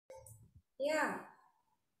Yeah.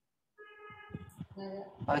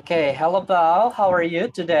 Okay, hello Bao, how are you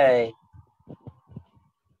today?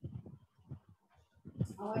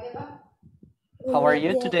 How are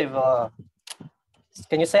you today, Bao?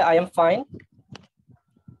 Can you say I am fine?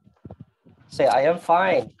 Say I am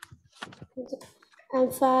fine. I'm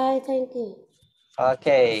fine, thank you.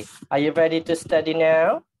 Okay, are you ready to study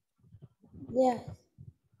now? Yes.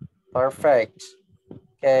 Perfect.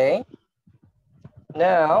 Okay,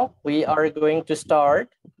 now we are going to start.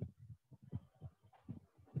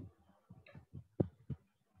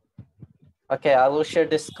 Okay, I will share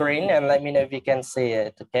the screen and let me know if you can see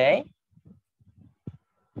it, okay?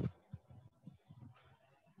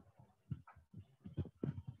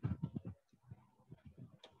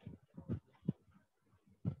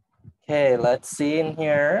 Okay, let's see in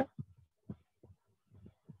here.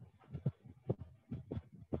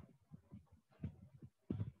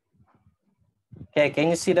 Okay, can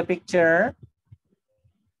you see the picture?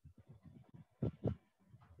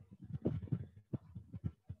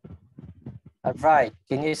 All right,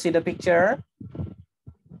 can you see the picture?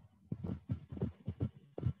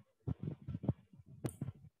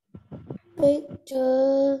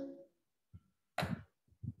 Picture.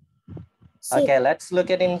 Okay, let's look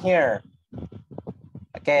at in here.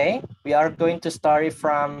 Okay, we are going to start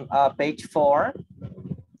from page 4.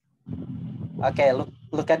 Okay,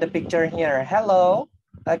 look at the picture here. Hello.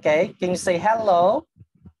 Okay, can you say hello?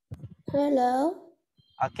 Hello.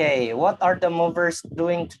 Okay, what are the movers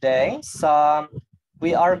doing today? So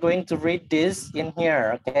we are going to read this in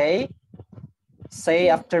here, okay? Say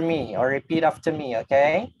after me or repeat after me,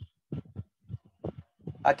 okay?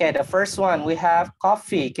 Okay, the first one, we have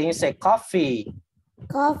coffee. Can you say coffee?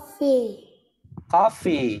 Coffee.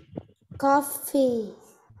 Coffee. Coffee.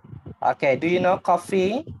 Okay, do you know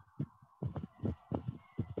coffee?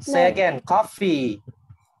 Say No. again, coffee.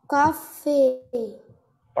 Coffee.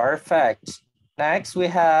 Perfect. Next we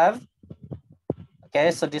have, okay,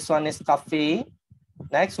 so this one is coffee.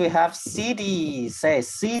 Next we have CD. Say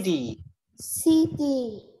CD.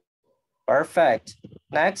 CD. Perfect.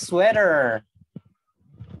 Next sweater.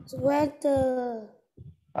 Sweater.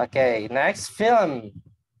 Okay, next film.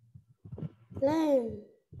 Lamp.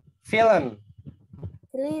 Film.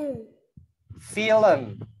 Film.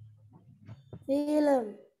 Film.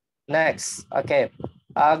 Film. Next, okay.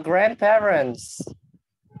 Grandparents.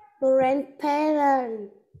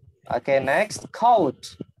 Grandparent. Okay, next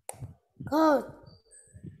coat. Coat.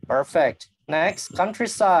 Perfect. Next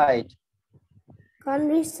countryside.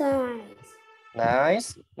 Countryside.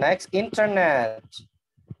 Nice. Next internet.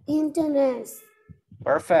 Internet.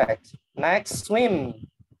 Perfect. Next swim.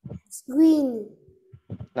 Screen.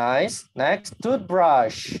 Nice. Next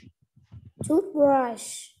toothbrush.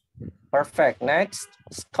 Toothbrush. Perfect. Next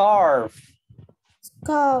scarf.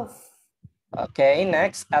 Scarf. Okay,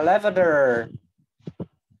 next elevator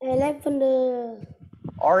Elevator.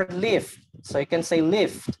 or lift. So you can say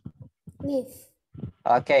lift. Lift.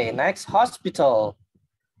 Okay, next hospital.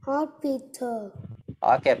 Hospital.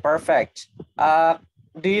 Okay, perfect.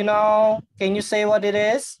 Do you know, can you say what it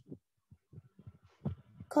is?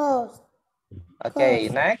 Coat. Okay,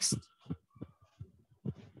 Coat. next.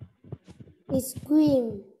 It's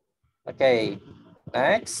green. Okay,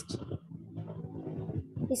 next.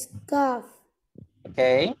 Scarf.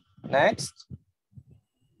 Okay, next.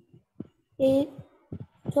 It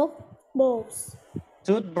toothbrush.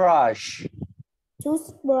 Toothbrush.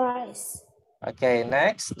 Toothbrush. Okay,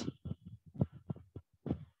 next.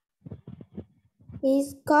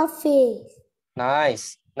 Is coffee.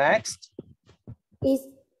 Nice. Next. Is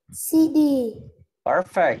CD.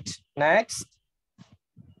 Perfect. Next.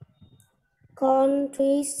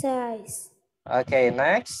 Countryside. Okay,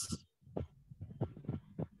 next.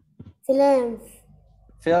 Film.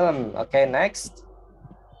 Film. Okay, next.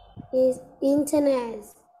 Is internet.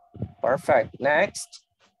 Perfect. Next.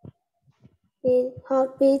 Is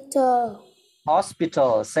hospital.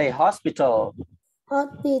 Hospital. Say hospital.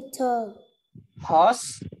 Hospital.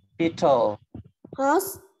 Hospital.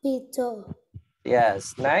 Hospital.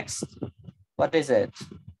 Yes. Next. What is it?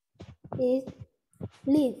 Is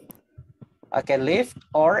lift. Okay, lift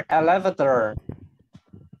or elevator.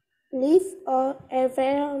 Lift or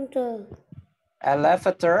elevator.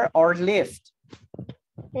 Elevator or lift.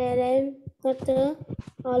 Elevator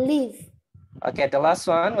or lift. Okay, the last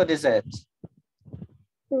one, what is it?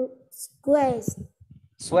 Square.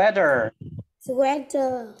 Sweater.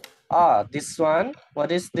 Sweater. Ah, this one.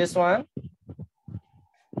 What is this one?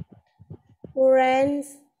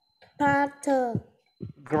 Grandfather.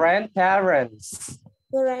 Grandparents.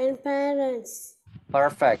 Grandparents.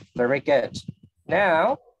 Perfect. Very good.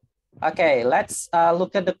 Now, Okay, let's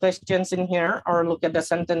look at the questions in here or look at the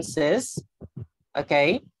sentences.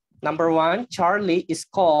 Okay, number 1, Charlie is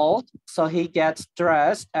cold, so he gets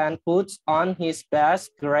dressed and puts on his best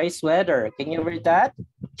gray sweater. Can you read that?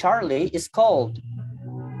 Charlie is cold.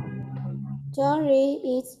 Charlie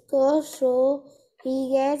is cold, so he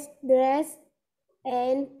gets dressed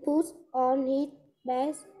and puts on his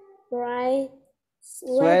best bright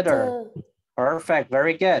sweater. Perfect,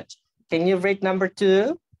 very good. Can you read number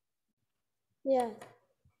 2? Yeah.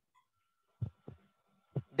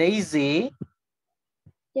 Daisy.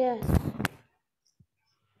 Yeah.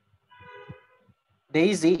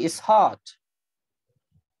 Daisy is hot.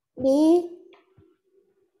 Daisy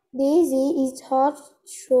is hot,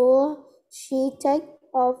 so she takes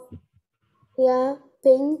off her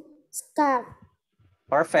pink scarf.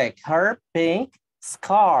 Perfect. Her pink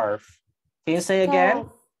scarf. Can you say again?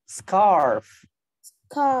 Scarf.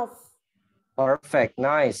 Scarf. Perfect.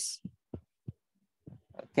 Nice.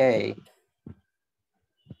 Okay.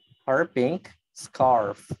 Her pink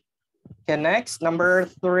scarf. Okay, next, number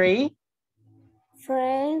 3.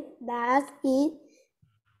 Friend does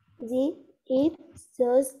it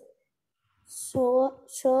just so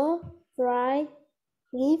bright,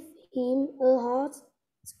 give him a hot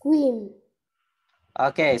scream.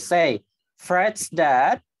 Okay, say, Fred's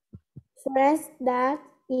dad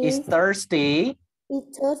is thirsty.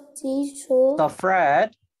 So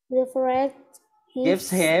Fred gives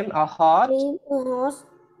him a hot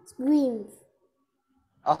scream.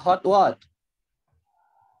 A hot what?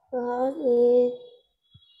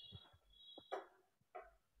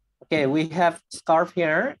 Okay, we have scarf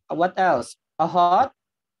here. What else? A hot?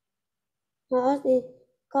 Hot is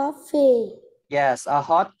coffee. Yes, a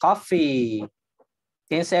hot coffee.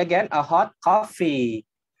 Can you say again? A hot coffee.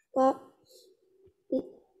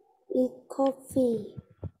 Coffee.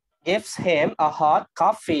 Gives him a hot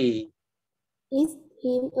coffee. Gives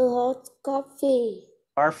him a hot coffee.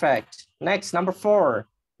 Perfect. Next, number 4.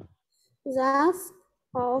 That's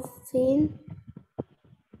often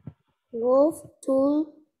goes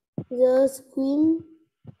to the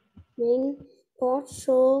swimming pot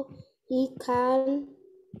so he can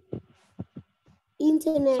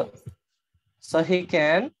internet. So he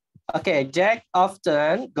can. Okay, Jack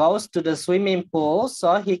often goes to the swimming pool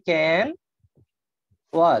so he can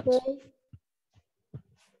what?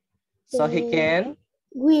 So he can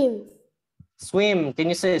swim. Can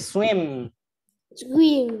you say swim?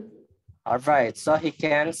 Swim. All right, so he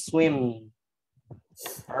can swim.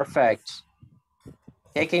 Perfect.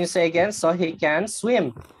 Okay, can you say again? So he can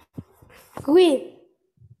swim. Swim.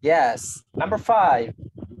 Yes. Number 5.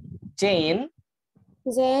 Jane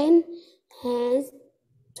has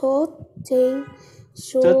toothache.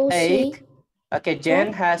 Toothache. Okay,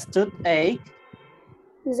 Jane has toothache.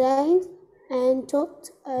 Jane and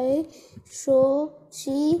toothache, so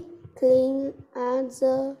she cleans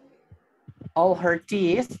all her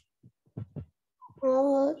teeth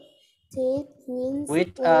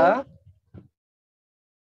with a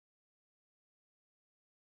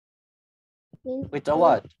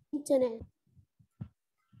what? Internet.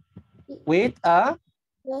 With a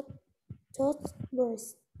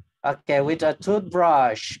toothbrush. Okay, with a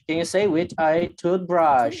toothbrush. Can you say with a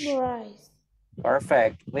toothbrush?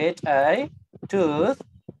 Perfect. With a toothbrush.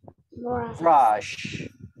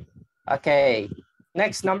 Okay.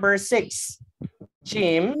 Next, number 6.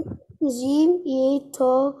 Jim is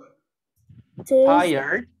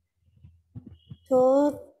tired.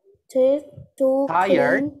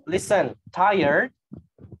 Tired. Listen. Tired.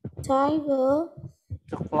 Tiger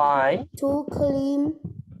To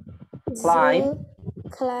climb.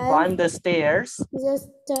 Climb the stairs.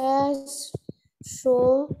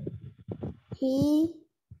 So he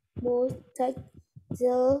must take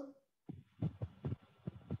the.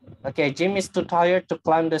 Okay, Jim is too tired to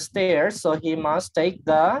climb the stairs, so he must take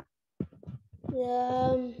the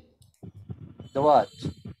what?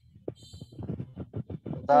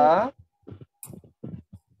 The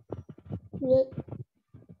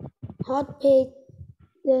hot page.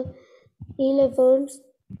 The 11th.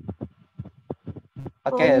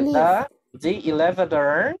 Okay, the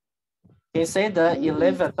elevator. Can you say the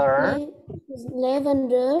elevator?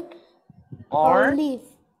 Lavender Or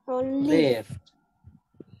lift.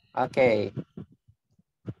 Okay.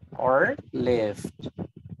 Or lift.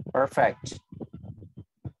 Perfect.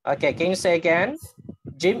 Okay, can you say again?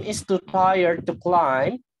 Jim is too tired to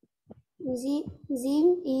climb. Jim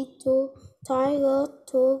is too tired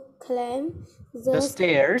to climb the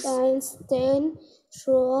stairs.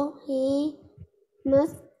 So he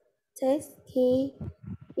must take the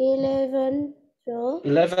elevator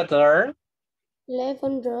Elevator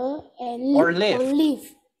and or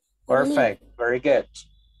lift. Perfect. Very good.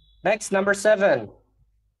 Next, number 7.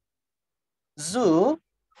 Zoo.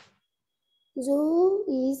 Zoo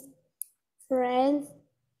is friend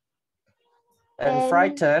And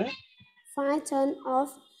frightened. Frightened of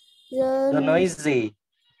The noisy.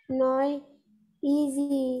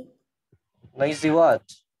 Easy. Noisy what?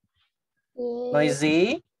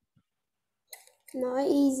 Noisy.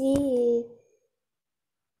 Noisy.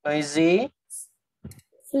 Noisy.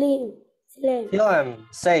 Film. Film.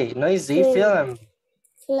 Say noisy film.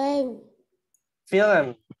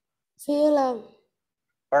 Film.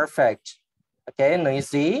 Perfect. Okay,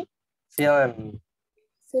 noisy film.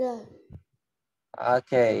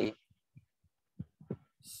 Okay.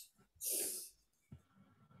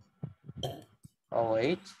 Oh,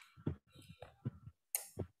 wait.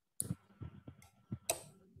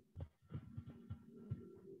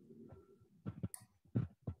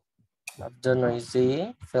 Of the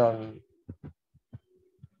noisy film.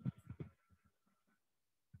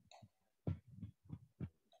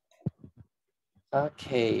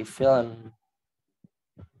 Okay, film.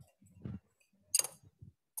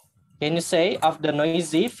 Can you say of the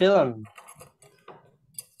noisy film?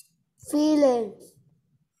 Film.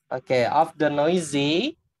 Okay, of the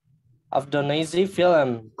noisy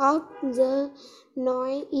film. Of the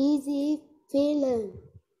noisy film.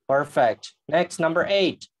 Perfect. Next, number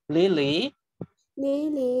 8. Lily.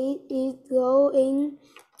 Lily is going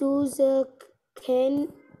to the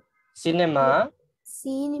Cinema.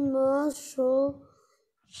 cinema show.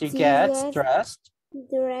 She gets dressed.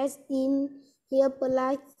 Dressed in her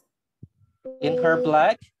black. In her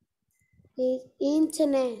black.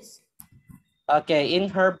 Internet. Okay, in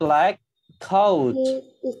her black coat.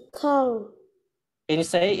 Coat. Can you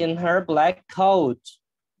say in her black coat?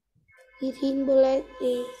 In black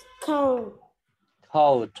is coat.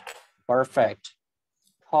 Coat. Perfect.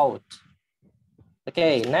 Coat.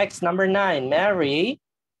 Okay, next, number 9. Mary.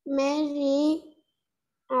 Mary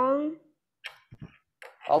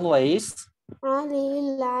Always.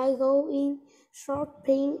 only like going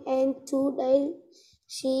shopping, and today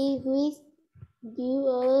she will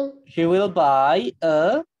buy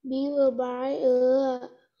a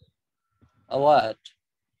what?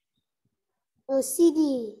 a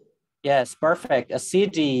CD. Yes, perfect. A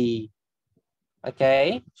CD.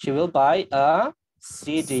 Okay, she will buy a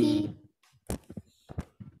CD.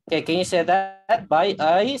 Okay, can you say that? Buy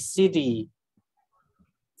a CD.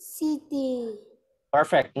 CD.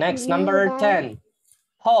 Perfect. Next, number 10.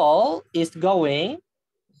 Paul is going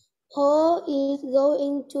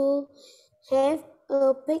to have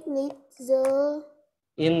a picnic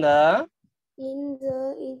in the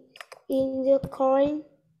coin.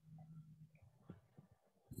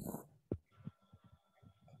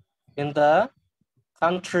 In the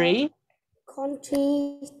country.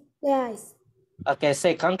 Yes. Okay,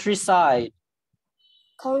 say countryside.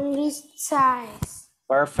 Countryside.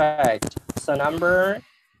 Perfect. So number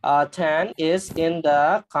 10 is in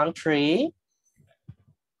the countryside.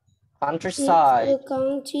 Countryside.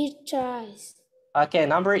 Okay,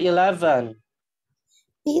 number 11.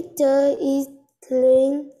 Peter is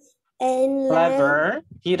clean and Clever.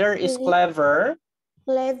 Peter is clever.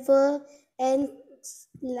 Clever and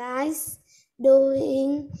likes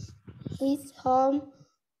doing his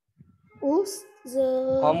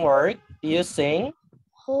Homework using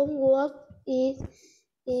homework is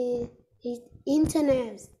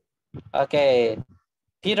internet. Okay.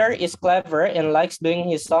 Peter is clever and likes doing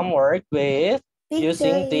his homework with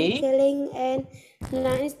using the clean and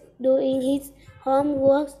likes doing his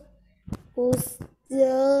homework with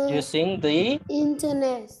using the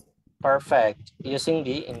internet. Perfect. Using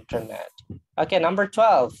the internet. Okay, number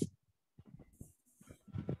 12.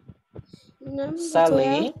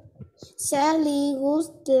 Sally. Sally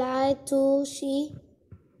would like to see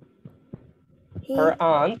her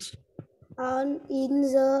aunt. In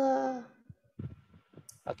the.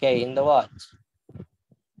 Okay, in the what?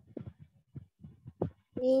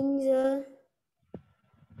 In the.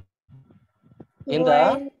 In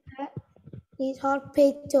the.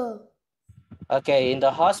 Hospital. Okay, in the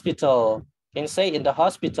hospital. Can you say in the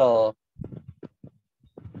hospital?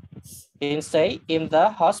 Can you say in the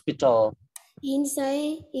hospital?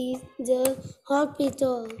 Inside is the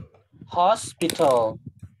hospital. Hospital.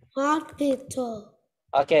 Hospital.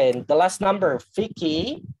 Okay, the last number,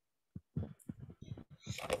 Vicky.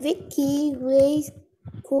 Vicky will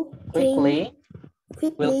quickly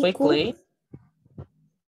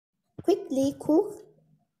cook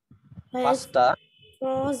pasta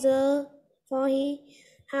for her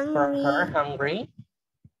hungry.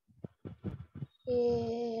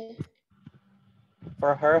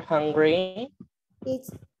 For her hungry.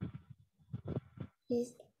 It's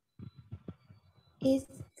It's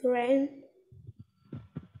grandparents.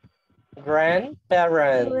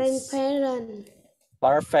 grandparent.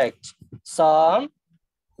 Perfect. So,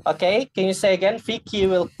 okay, can you say again? Vicky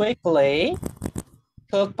will quickly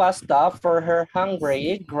cook pasta for her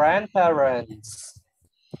hungry grandparents.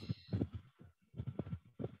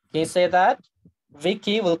 Can you say that?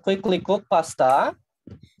 Vicky will quickly cook pasta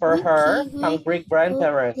for her hungry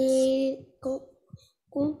grandparents.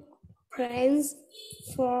 Cook friends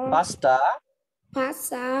for Pasta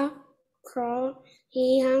pasta for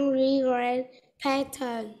his hungry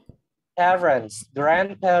grandparent.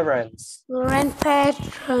 grandparents.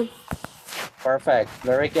 Grandparent. Perfect,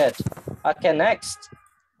 very good. Okay, next.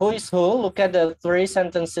 Who is who? Look at the three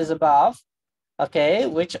sentences above. Okay,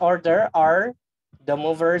 which order are the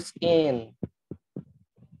movers in?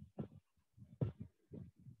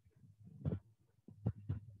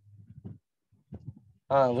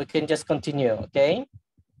 We can just continue, okay?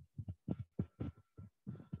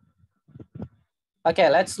 Okay,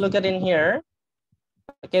 let's look at in here.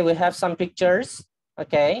 Okay, we have some pictures.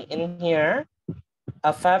 Okay, in here,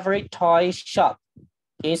 a favorite toy shop.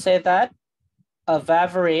 Can you say that? A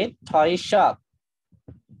favorite toy shop.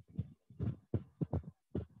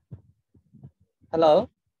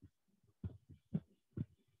 Hello?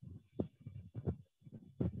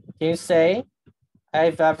 Can you say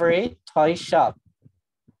a favorite toy shop?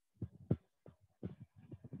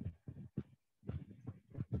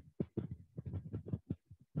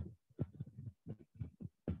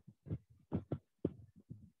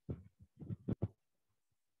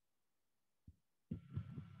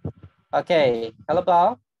 Okay, hello,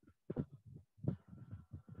 Paul.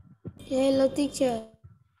 Hello, teacher.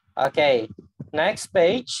 Okay, next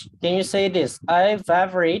page. Can you say this? A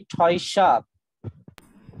favorite toy shop.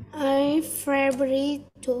 I favorite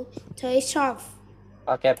toy shop.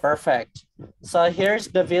 Okay, perfect. So here's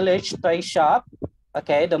the village toy shop.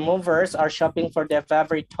 Okay, the movers are shopping for their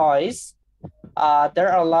favorite toys.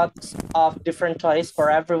 There are lots of different toys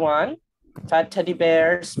for everyone. Fat teddy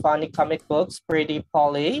bears, funny comic books, pretty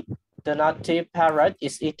Polly. The naughty parrot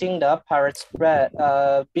is eating the parrot's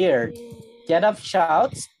beard. Get up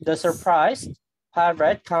shouts, the surprised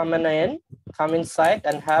parrot come inside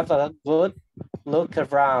and have a good look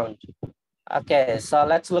around. Okay, so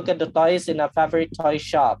let's look at the toys in a favorite toy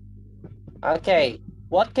shop. Okay,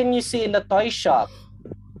 what can you see in the toy shop?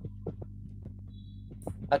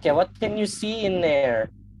 Okay, what can you see in there?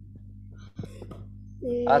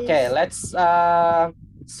 Okay, let's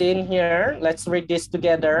see in here. Let's read this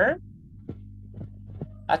together.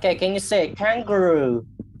 Okay, can you say kangaroo?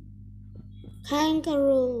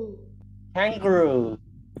 Kangaroo. Kangaroo.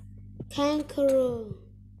 Kangaroo.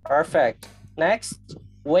 Perfect. Next,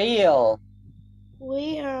 whale.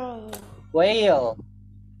 Whale. Whale.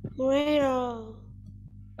 Whale.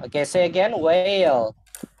 Okay, say again, whale.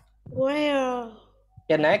 Whale.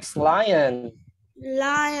 Okay, next, lion.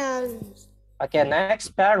 Lion. Okay,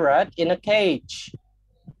 next, parrot in a cage.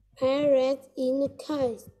 Parrot in a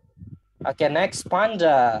cage. Okay, next,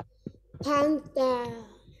 panda. Panda.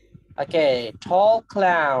 Okay, tall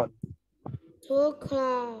clown. Tall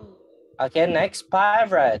cloud. Okay, next,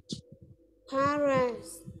 pirate. Parrot.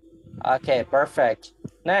 Okay, perfect.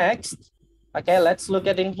 Next, okay, let's look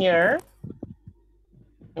at in here.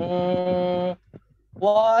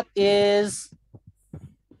 What is,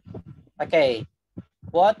 okay,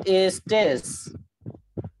 what is this?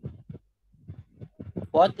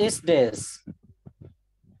 What is this?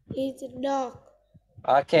 It's a dog.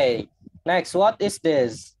 Okay, next, what is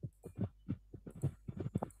this?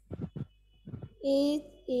 It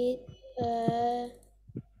is a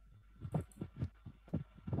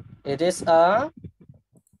It is a,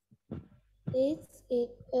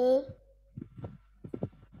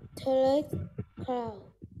 tall cloud.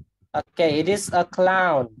 okay, it is a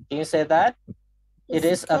clown. Can you say that? It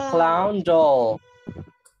It's is a clown doll.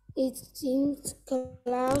 It's in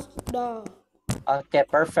cloud dog. Okay,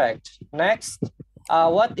 perfect. Next,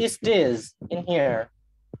 what is this in here?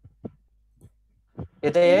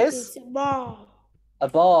 It is a ball. a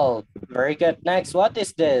ball. Very good. Next, what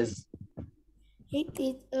is this? It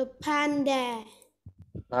is a panda.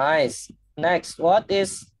 Nice. Next, what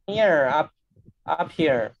is here, up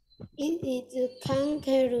here? It is a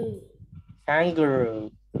kangaroo.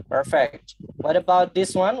 Kangaroo. Perfect. What about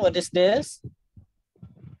this one? What is this?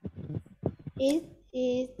 It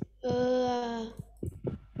is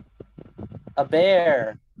A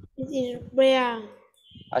bear. it is bear.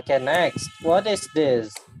 Okay, next. What is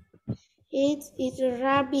this? It is a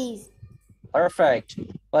rabbit. Perfect.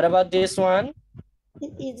 What about this one?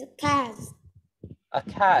 It is a cat. A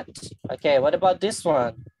cat. Okay, what about this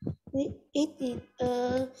one? It It is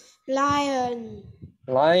a lion.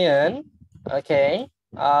 Lion. Okay.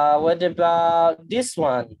 What about this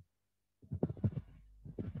one?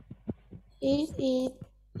 It is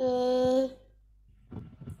a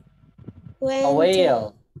A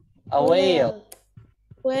whale. A whale.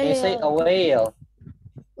 Can you say a whale?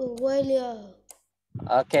 A whale.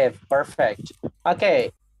 Okay, perfect.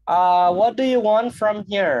 Okay. What do you want from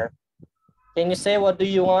here? Can you say what do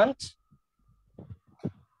you want?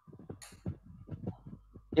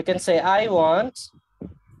 You can say I want.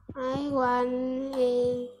 I want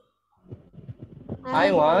a.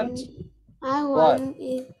 I want. I What? want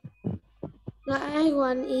is. What I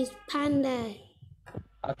want is panda.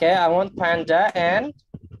 Okay, I want panda and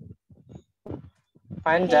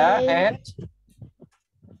And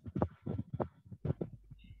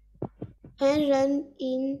parent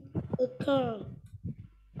in a car.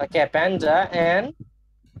 okay, panda and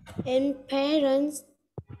parents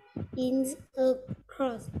in a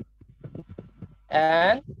cross.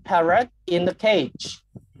 And parrot in the cage.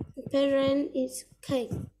 Parent is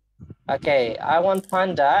cake. Okay, I want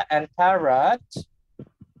panda and parrot.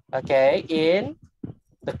 Okay, in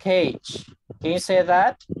the cage. Can you say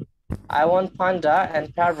that? I want panda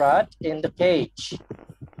and parrot in the cage.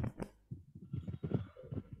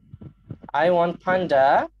 I want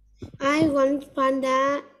panda. I want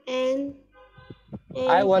panda and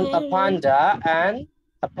I want a parrot. panda and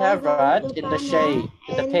a parrot in the shade,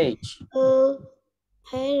 in the cage. A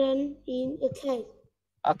parent in a cage.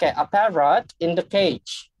 Okay, a parrot in the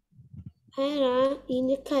cage. Parrot in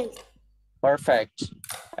a cage. Perfect.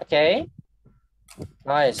 Okay,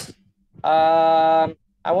 nice.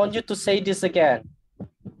 I want you to say this again.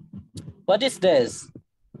 What is this?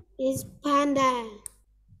 It's panda.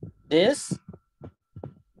 This?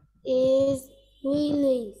 Is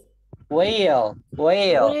Willie. Whale.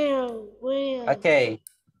 Whale. Whale. Okay.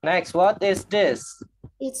 Next, what is this?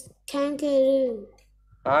 It's kangaroo.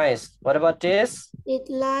 Nice. What about this? It's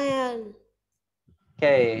lion.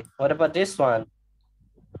 Okay. What about this one?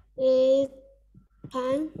 It's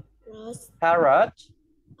parrot. Parrot.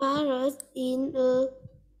 Parrot in a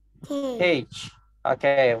Cage.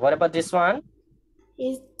 Okay. What about this one?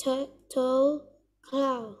 It's tall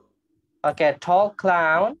cloud. Okay. Tall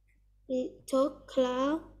clown. It's tall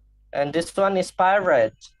cloud. And this one is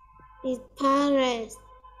pirate. It's parrot.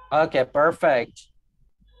 Okay. Perfect.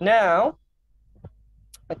 Now,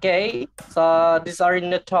 okay. So these are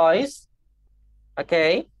in the toys.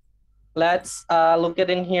 Okay. Let's look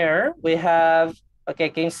at in here. We have, okay,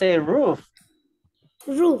 can you say roof?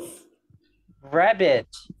 Roof. Rabbit.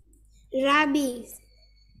 Rabbit.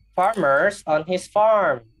 Farmers on his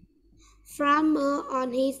farm. Farmer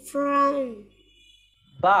on his farm.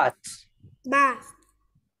 Bat. Bat.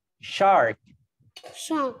 Shark.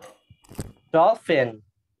 Shark. Dolphin.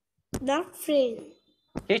 Dolphin.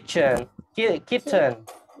 Kitten. Kitten.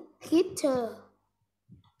 Kitten.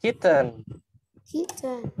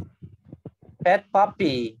 Kitten. Pet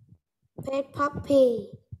puppy. Pet puppy.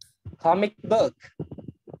 Comic book.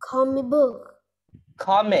 Comic book.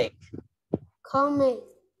 Comic. Comic.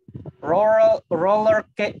 Roller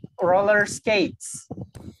skates.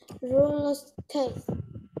 Roller skate.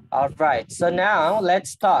 All right, so now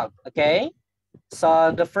let's talk, okay?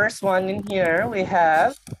 So the first one in here we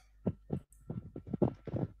have,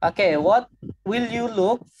 okay, what will you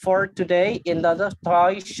look for today in the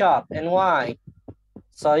toy shop and why?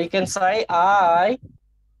 So you can say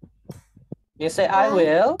you say I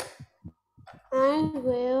will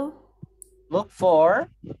look for.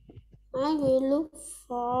 I will look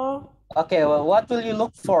for. Okay, well, what will you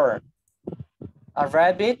look for? A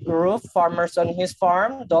rabbit, roof, farmers on his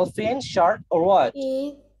farm, dolphin, shark, or what?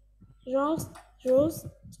 Roast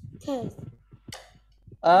cake.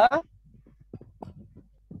 I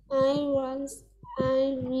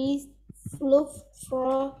will look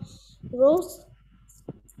for roast.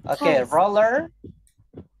 Okay, cake.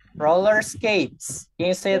 roller skates. Can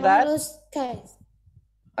you say that? Roller skates.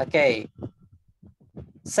 Okay.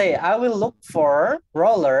 Say, I will look for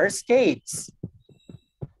roller skates.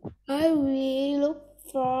 I will look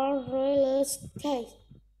for roller skates.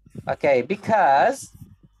 Okay, because.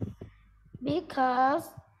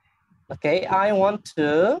 Okay, I want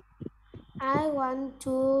to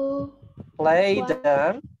play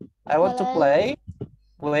them. I want to play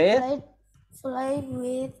with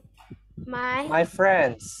my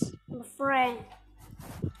friends.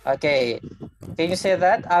 Okay, can you say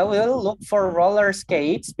that? I will look for roller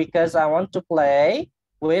skates because I want to play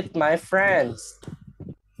with my friends.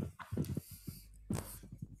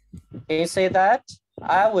 Can you say that?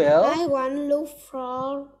 I want to look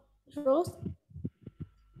for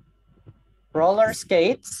roller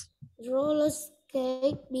skates roller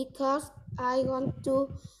skate because I want to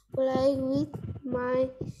play with my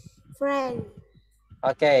friend.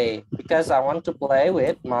 Okay, because I want to play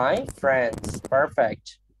with my friends.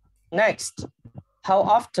 Perfect. Next, how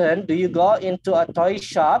often do you go into a toy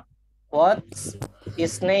shop? What's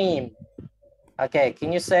its name? Okay,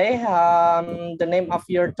 can you say the name of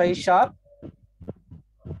your toy shop?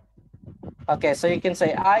 Okay, so you can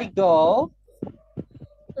say I go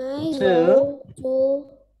to,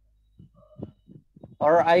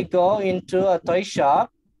 or I go into a toy shop.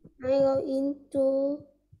 I go into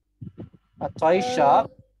a toy shop.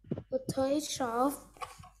 A toy shop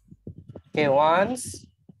Okay, once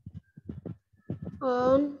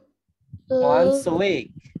on a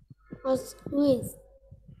week. a week.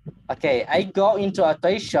 Okay, I go into a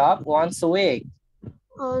toy shop once a week.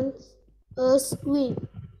 On a week.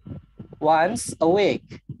 Once a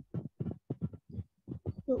week.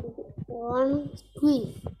 One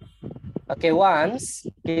week. Okay, once.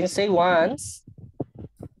 Can you say once?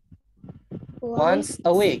 Once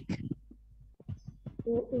a week.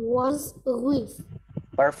 Once a week.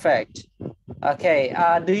 Perfect. Okay,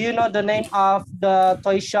 do you know the name of the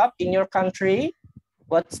toy shop in your country?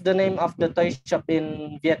 What's the name of the toy shop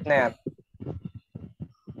in Vietnam?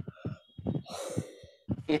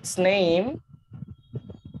 Its name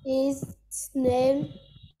is,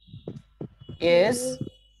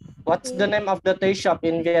 what's the name of the toy shop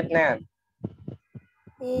in Vietnam?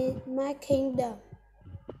 My Kingdom.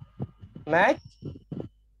 Mac?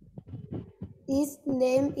 Its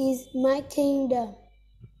name is My Kingdom.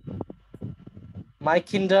 My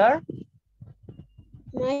Kinder?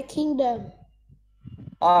 My Kingdom.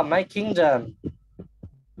 Oh, My Kingdom.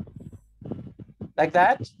 Like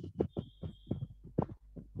that?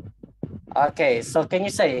 Okay, so can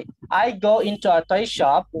you say, I go into a toy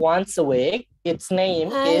shop once a week. Its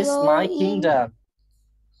name is My Kingdom.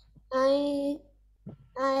 I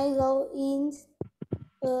go in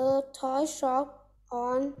a toy shop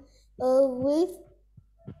on a week.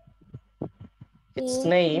 Its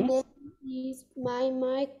name is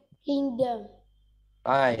My Kingdom.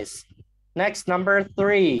 Nice. Next, number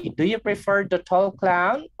 3. Do you prefer the tall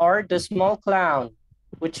clown or the small clown?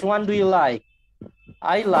 Which one do you like?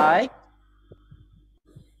 I like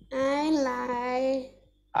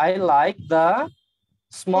the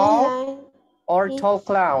small or tall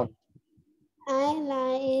clown. I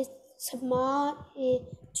like small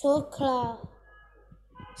tall clown.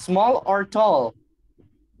 Small or tall?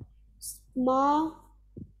 Small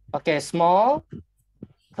Okay, small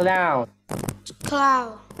clown.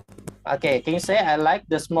 clown. Okay, can you say I like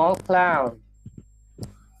the small clown?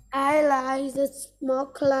 I like the small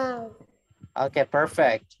clown. Okay,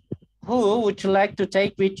 perfect. Who would you like to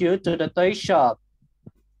take with you to the toy shop?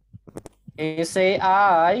 Can you say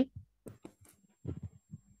I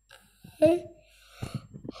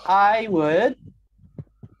would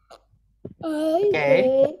take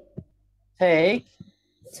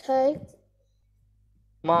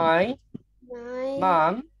my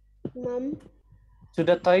mom to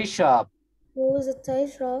the toy shop to the toy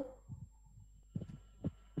shop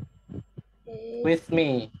with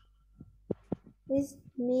me. with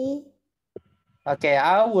me. Okay,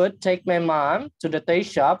 I would take my mom to the toy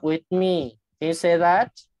shop with me. Can you say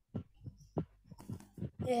that?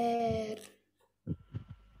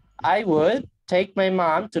 I would take my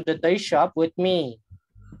mom to the toy shop with me.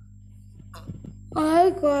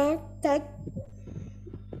 I would take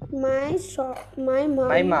my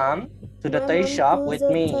mom to the toy shop with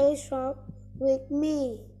me. toy shop with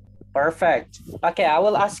me. Perfect. Okay, I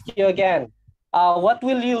will ask you again. What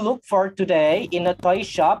will you look for today in a toy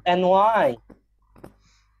shop and why?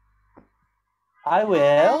 I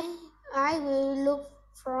will look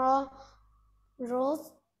for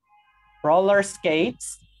roller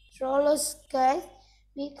skates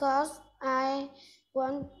because I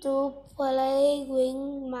want to play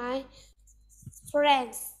with my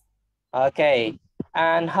friends. Okay.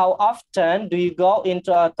 And how often do you go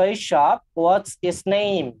into a toy shop? What's its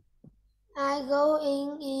name? I go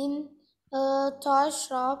in a toy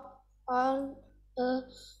shop on a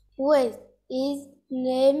week. Its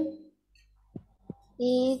name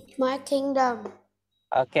is My Kingdom.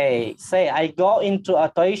 Okay. Say, I go into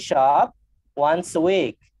a toy shop once a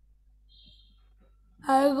week.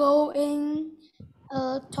 I go in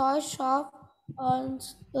a toy shop on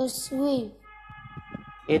a week.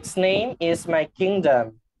 Its name is My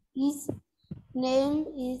Kingdom. Its name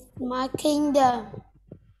is My Kingdom.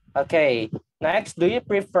 Okay. Next, do you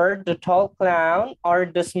prefer the tall clown or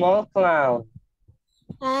the small clown?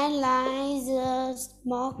 I like the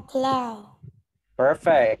small clown.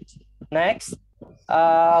 Perfect. Next,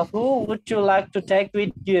 Who would you like to take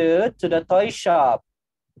with you to the toy shop?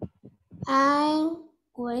 I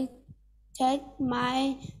will take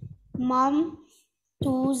my mom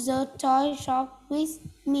to the toy shop with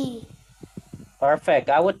me. Perfect.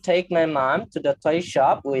 I would take my mom to the toy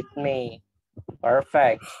shop with me.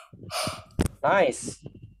 Perfect. Nice.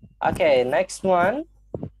 Okay, next one.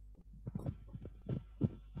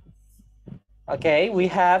 Okay, we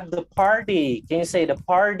have the party. Can you say the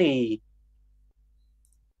party?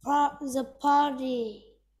 The party.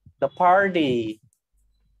 The party.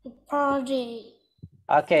 The party.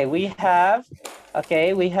 Okay, we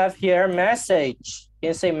have here message. Can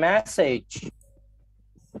you say message?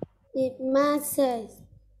 It message.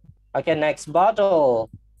 Okay, next bottle.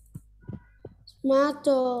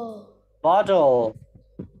 Tomato. Bottle.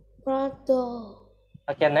 Bottle.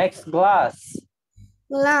 Okay, next glass.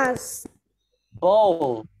 Glass.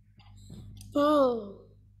 Bowl. Bowl.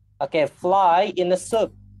 Okay, fly in the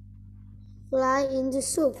soup. Fly in the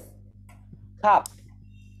soup. Cup.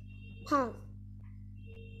 Cup.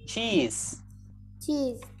 Cheese.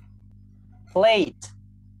 Cheese. Plate.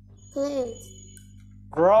 Plate.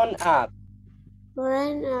 Grown up.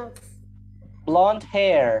 Grown up. Blonde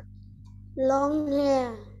hair. Long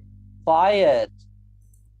hair. Quiet.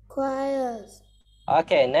 Quiet.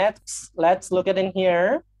 Okay, next, let's look at in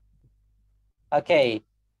here. Okay.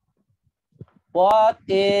 What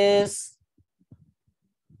is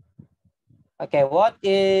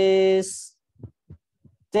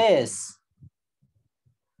this?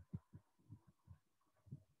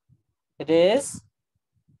 It is?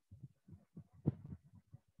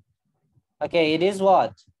 Okay, it is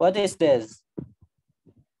what? What is this?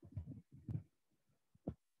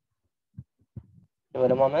 Give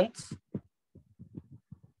it a moment.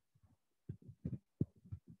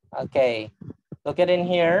 Okay, look at in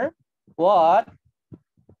here.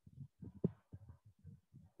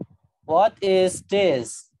 What is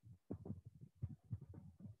this?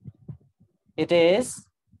 It is?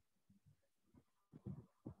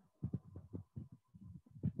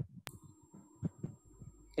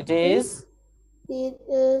 It is? It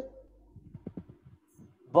is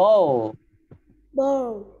Bowl.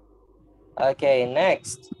 bowl. Okay,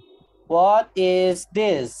 next. What is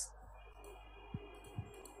this?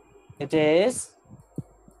 It is?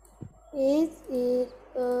 It is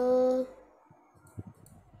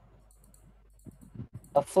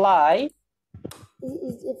A fly. it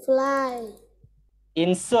is a fly.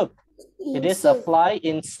 In soup. It In is a soup. fly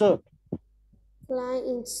in soup. Fly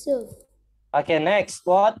in soup. Okay, next.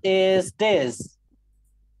 What is this?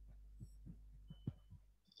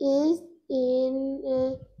 It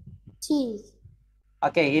in cheese.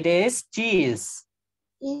 Okay, it is cheese.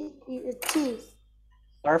 It is a cheese.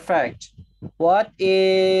 Perfect. What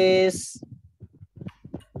is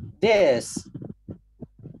this?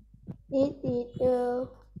 It is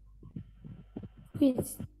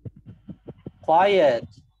fish. Quiet.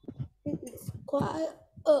 It is quiet.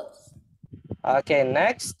 Okay,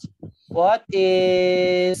 next. What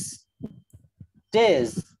is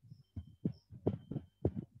this?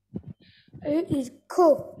 It is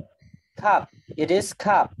cup. Cup. It is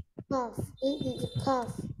cup. Cup. It is a cup.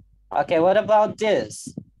 Okay, what about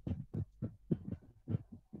this?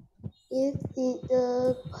 It is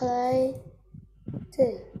a plate.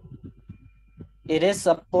 It is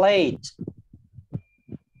a plate.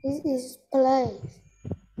 It is plate.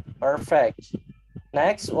 Perfect.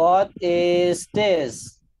 Next, what is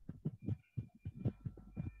this?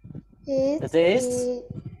 This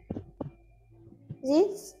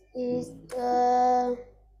is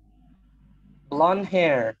blonde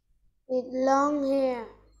hair. with long hair.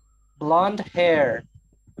 Blonde hair.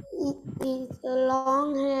 It is a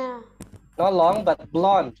long hair. Not long, but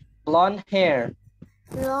blonde. Blonde hair.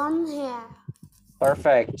 Long hair.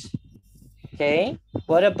 Perfect. Okay.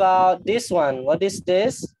 What about this one? What is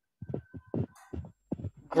this?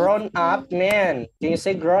 Grown up man. Can you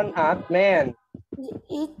say grown up man?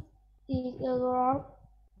 It is a grown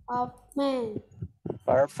up man.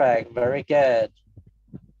 Perfect. Very good.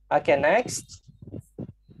 Okay, next.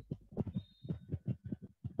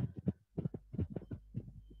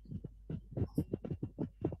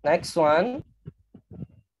 Next one.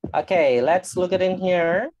 Okay, let's look at in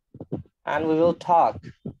here and we will talk.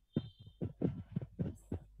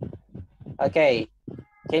 Okay,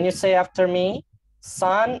 can you say after me?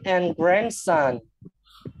 Son and grandson.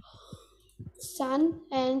 Son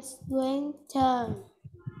and grandson.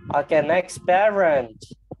 Okay, next parent.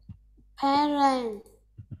 Parent.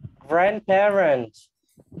 Grandparent.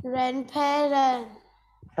 Grandparent.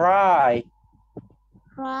 Cry.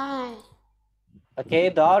 Cry. Okay,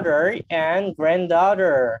 daughter and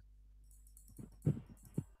granddaughter.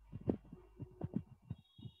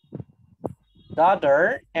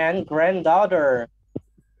 daughter and granddaughter.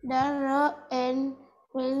 Daughter and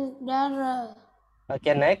granddaughter.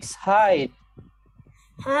 Okay, next, hide.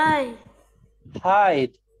 Hi.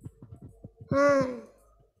 Hide. Hi.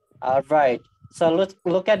 All right. So let's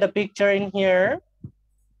look at the picture in here.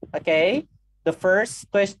 Okay. The first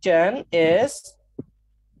question is,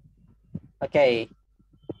 okay.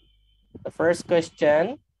 The first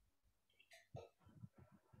question,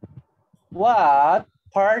 what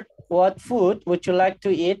food would you like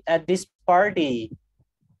to eat at this party?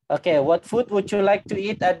 Okay, what food would you like to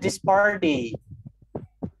eat at this party?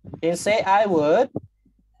 Can you say I would?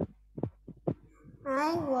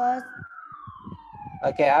 I would.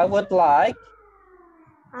 Okay, I would like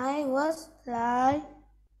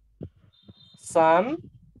some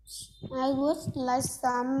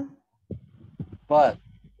what?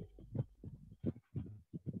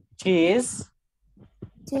 Cheese.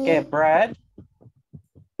 Okay, bread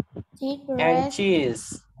and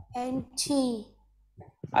cheese. And cheese.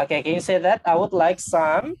 Okay, can you say that? I would like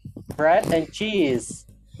some bread and cheese.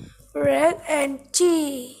 Bread and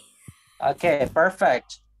cheese. Okay,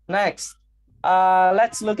 perfect. Next,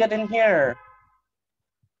 let's look at in here.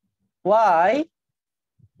 Why?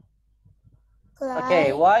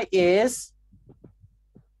 Okay, why is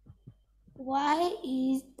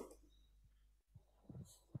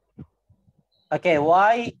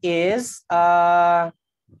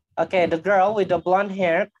okay, the girl with the blonde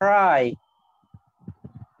hair cry?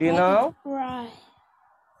 Do you know?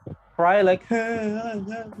 Cry like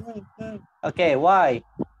okay, why?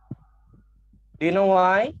 Do you know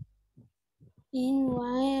why?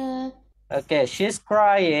 Okay, she's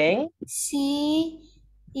crying. She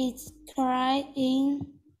is crying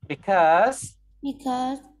Because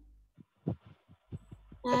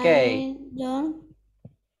okay,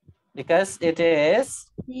 because it is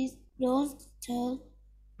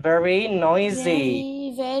very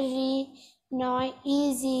noisy. very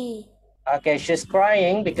noisy. Okay, she's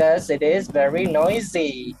crying because it is very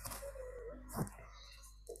noisy.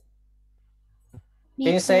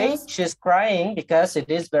 Can you say she's crying because it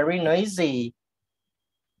is very noisy?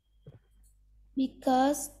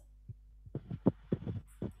 Because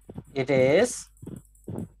it is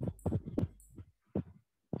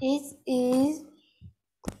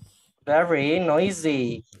very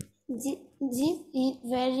noisy. This is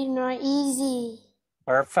very noisy.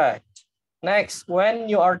 Perfect. Next, when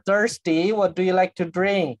you are thirsty, what do you like to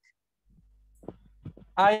drink?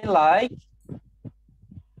 I like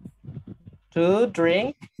to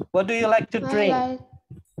drink. What do you like to drink? I like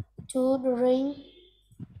to drink.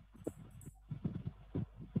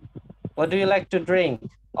 What do you like to drink?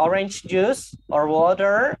 Orange juice or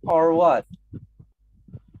water or what?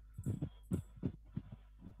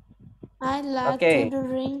 I like to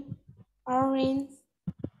drink orange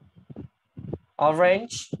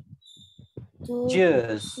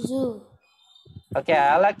juice. Okay,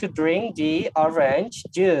 I like to drink the orange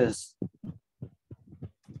juice.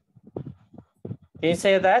 Can you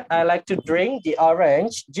say that? I like to drink the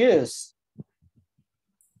orange juice.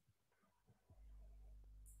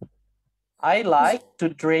 I like to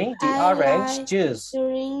drink the orange juice.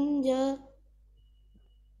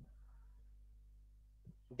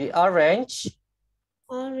 The orange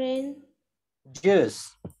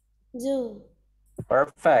juice.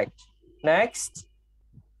 Perfect. Next.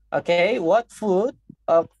 Okay, what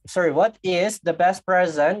is the best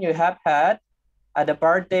present you have had at the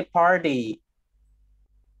birthday party?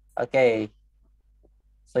 Okay.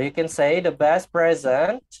 So you can say the best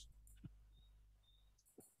present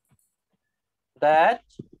that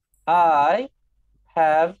I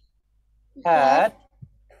have had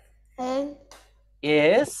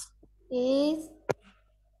is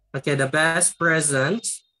okay, the best present.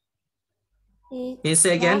 Can you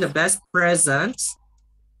say again the best present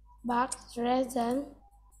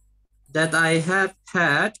that I have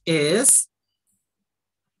had is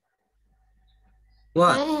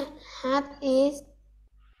what?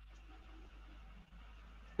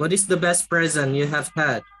 What is the best present you have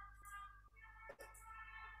had?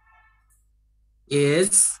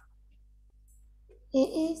 Is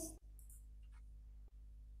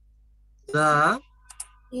the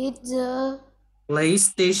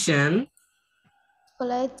PlayStation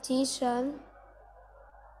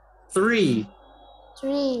 3.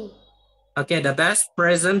 Okay, the best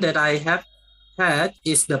present that I have had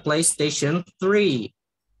is the PlayStation 3.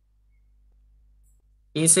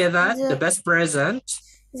 Can you say that? The best present?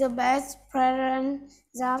 The best present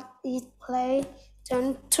that is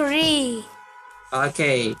PlayStation 3.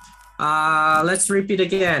 Okay, let's repeat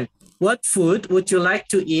again. What food would you like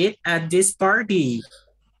to eat at this party?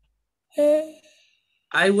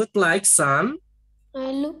 I would like some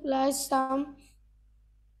I look like some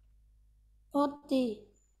potty.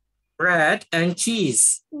 Bread and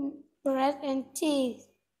cheese. Bread and cheese.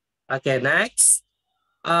 Okay, next.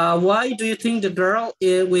 Why do you think the girl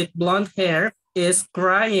with blonde hair is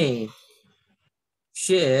crying?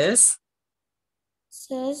 She is.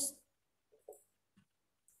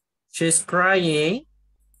 She's crying.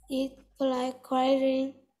 It's like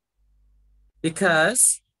crying.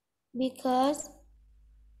 Because Because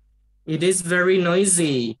it is very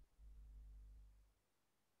noisy.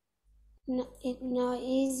 it's not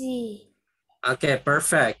easy. Okay,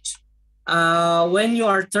 perfect. When you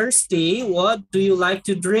are thirsty, what do you like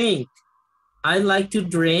to drink? I like to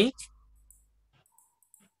drink.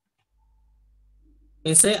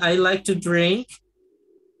 You say, I like to drink.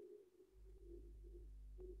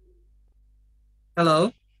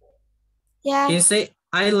 Hello? Yeah. Can you say,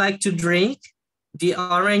 I like to drink the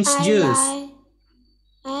orange juice?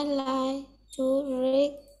 I like to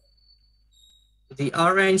drink The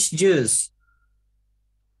orange juice.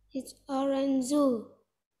 it's orange juice.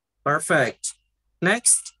 Perfect.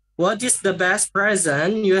 Next, what is the best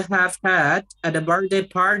present you have had at a birthday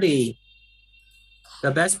party?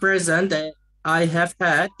 The best present that I have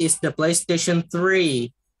had is the PlayStation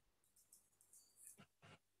 3.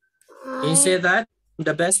 Can you say that?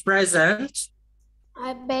 The best present?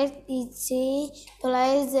 I bet it's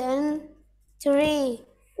PlayStation 3.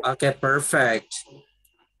 Okay, perfect.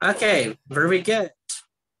 Okay, very good.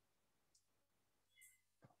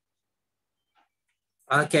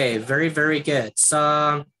 Okay, very, very good.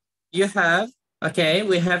 So you have, okay,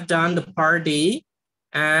 we have done the party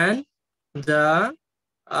and the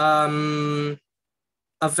a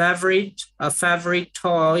favorite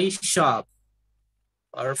toy shop.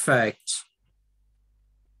 Perfect.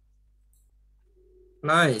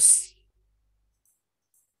 Nice.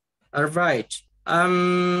 All right.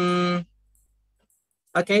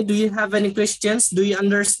 Okay, do you have any questions? Do you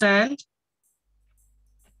understand?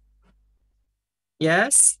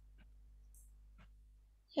 Yes?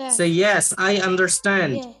 Yeah. Say yes, I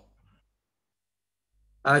understand. Yeah.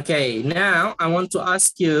 Okay, now I want to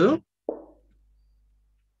ask you,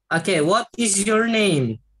 okay, what is your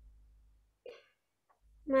name?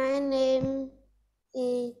 My name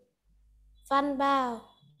is Van Bao.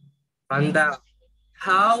 Van Bao.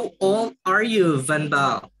 How old are you, Van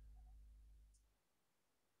Bao?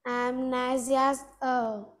 I'm 9 years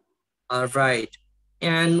old. All right.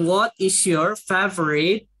 And what is your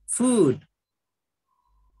favorite food?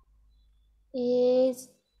 Is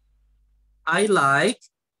I like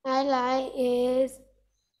is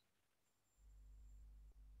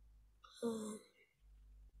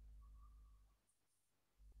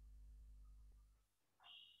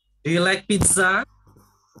do you like pizza?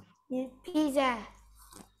 pizza.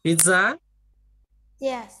 Pizza?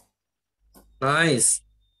 Yes. Nice.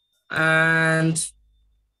 And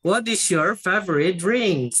what is your favorite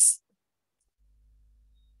drinks?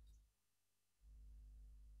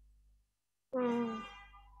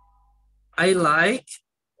 I like.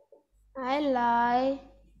 I like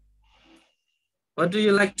What do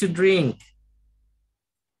you like to drink?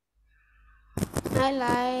 I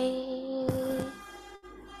like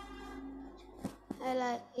I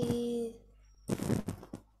like is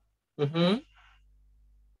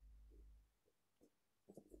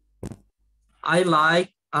I like,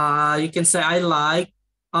 you can say I like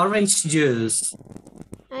orange juice.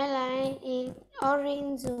 I like is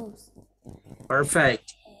orange juice.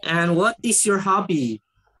 Perfect. And what is your hobby?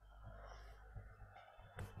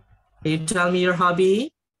 Can you tell me your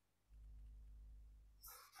hobby?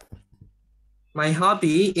 My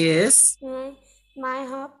hobby is My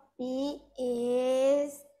hobby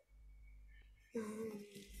is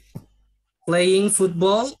playing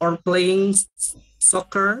football or playing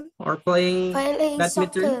soccer or playing badminton.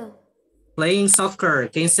 soccer. Playing soccer.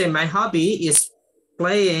 Can you say my hobby is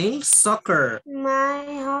playing soccer? My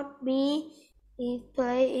hobby is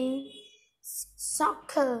playing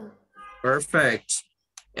soccer. Perfect.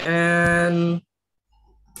 And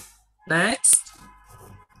next.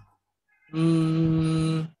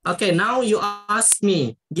 Okay, now you ask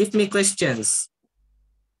me. Give me questions.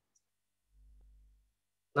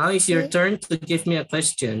 Now it's your turn to give me a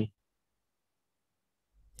question.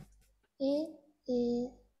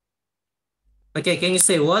 Okay, can you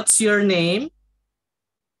say what's your name?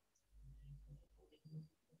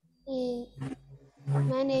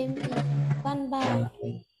 My name is Van Bao.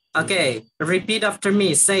 Okay, repeat after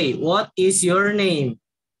me. Say, what is your name?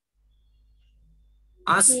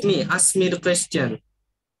 Ask me the question.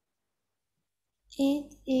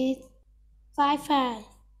 It is Wi-Fi.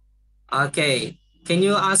 Okay, can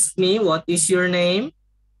you ask me what is your name?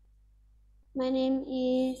 My name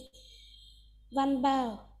is Văn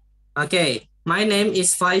Bao. Okay, my name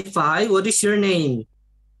is Phai Phai. What is your name?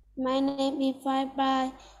 My name is Phai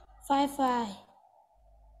Phai.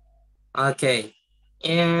 Okay,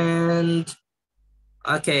 and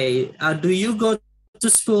okay, do you go to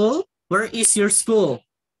school? Where is your school?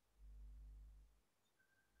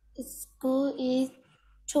 School is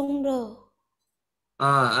Trung Đô.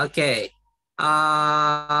 Okay.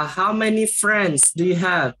 How many friends do you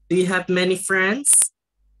have? Do you have many friends?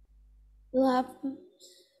 You have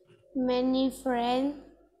many friends.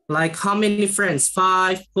 Like how many friends?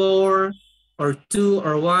 5, 4, or 2,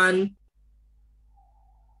 or 1?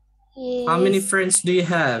 How many Is friends do you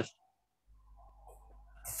have?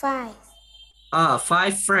 5.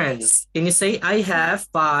 5 friends. Can you say I have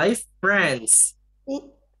 5 friends? I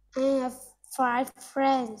have 5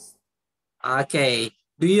 friends. Okay.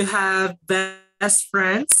 Do you have best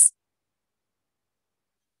friends?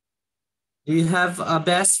 Do you have a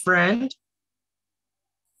best friend?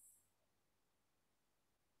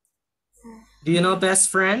 Do you know best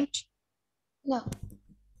friend? No.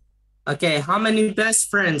 Okay, how many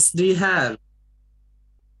best friends do you have?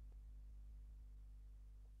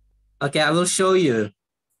 Okay, I will show you.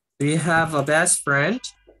 Do you have a best friend?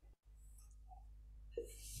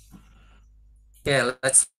 Okay,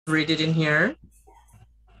 let's read it in here.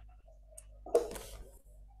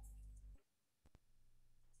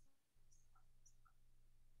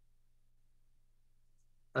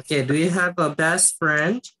 Okay, do you have a best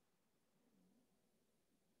friend?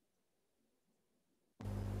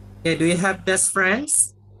 Okay, do you have best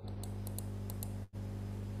friends?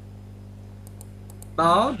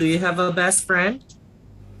 Oh, do you have a best friend?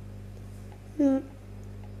 Mm.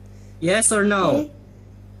 Yes or no?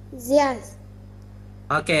 Yes.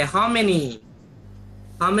 Okay, how many?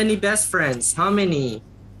 How many best friends? How many?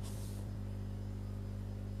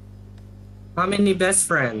 How many best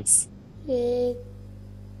friends?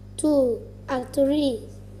 2 and 3.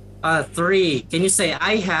 3. Can you say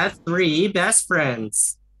I have 3 best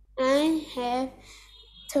friends? I have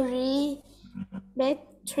 3 best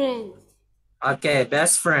friends. Okay,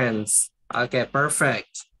 best friends. Okay,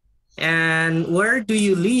 perfect. And where do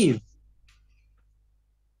you live?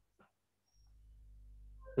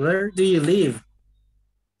 Where do you live?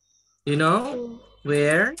 You know,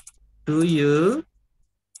 where do you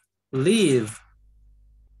live?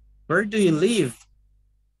 Where do you live?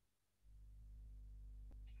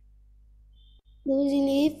 Do you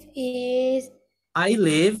live is I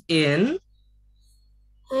live in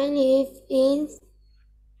I live in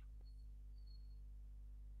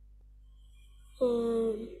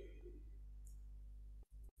um,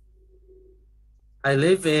 I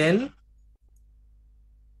live in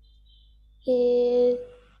in,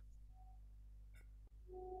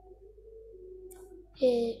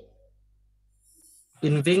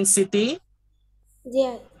 in Ving City.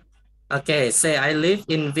 yes. Okay, say I live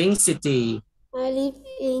in Ving City. I live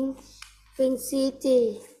in Pink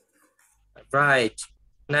City. Right.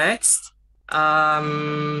 Next.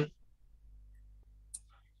 My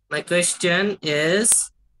question is,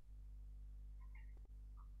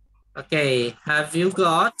 okay, have you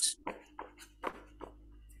got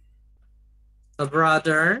a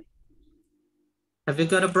brother? Have you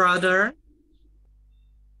got a brother?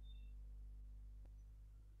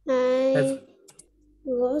 Have I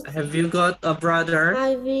was Have you got a brother?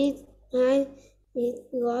 I with I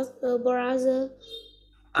was a brother.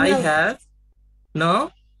 I No. have.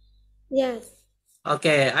 No? Yes.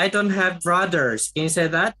 Okay, I don't have brothers. Can you say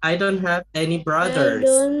that? I don't have any I brothers.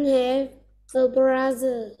 don't have a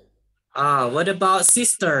brother. What about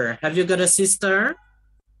sister? Have you got a sister?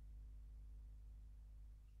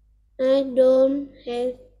 I don't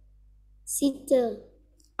have sister.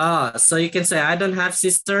 So you can say I don't have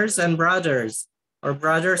sisters and brothers, or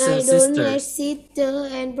brothers I and don't have sisters. sister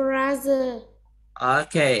and brother.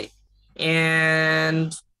 Okay.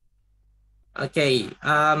 And okay,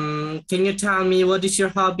 can you tell me what is your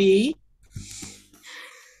hobby?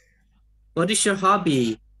 What is your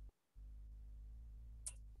hobby?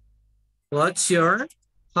 What's your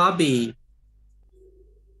hobby?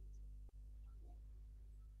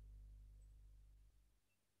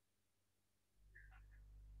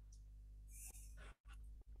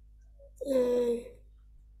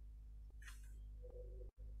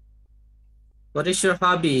 What is your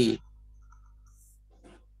hobby?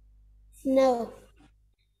 No.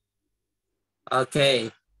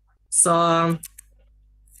 Okay. So,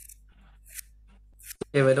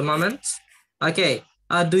 okay, wait a moment. Okay.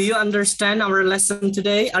 Do you understand our lesson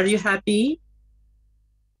today? Are you happy?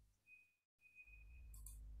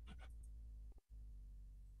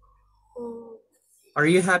 Are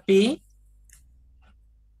you happy?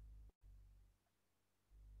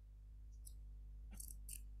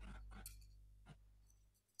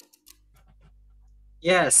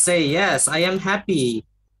 Yes, say yes, I am happy.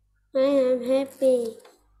 I am happy.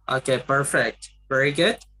 Okay, perfect. Very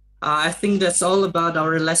good. I think that's all about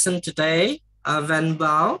our lesson today. Van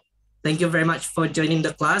Bao, thank you very much for joining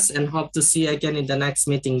the class and hope to see you again in the next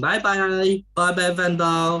meeting. Bye-bye. Bye-bye, Van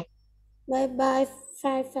Bao. Bye bye.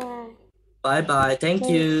 Bye bye. Bye-bye. Thank Bye.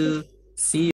 you. See you.